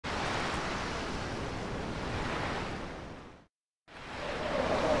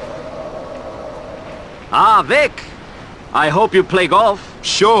Ah, Vic. I hope you play golf.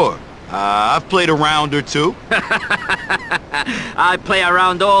 Sure. I've played a round or two. I play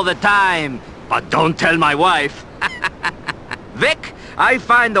around all the time, but don't tell my wife. Vic, I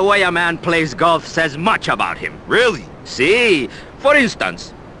find the way a man plays golf says much about him. Really? See, for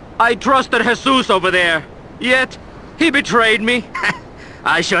instance, I trusted Jesus over there, yet he betrayed me.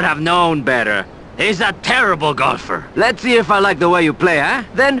 I should have known better. He's a terrible golfer. Let's see if I like the way you play, huh?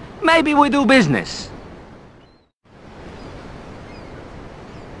 Then maybe we do business.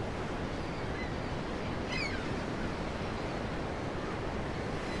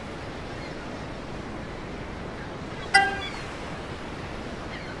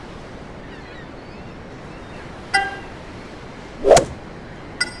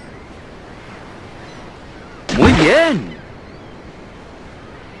 Muy bien.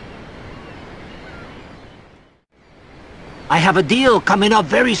 I have a deal coming up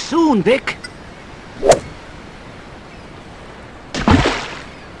very soon, Vic.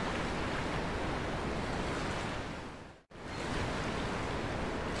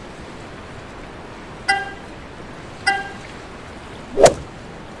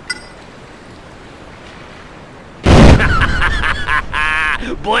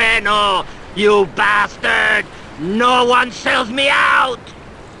 Bueno, you bastard! No one sells me out!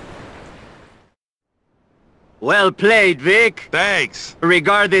 Well played, Vic. Thanks.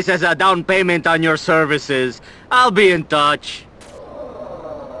 Regard this as a down payment on your services. I'll be in touch.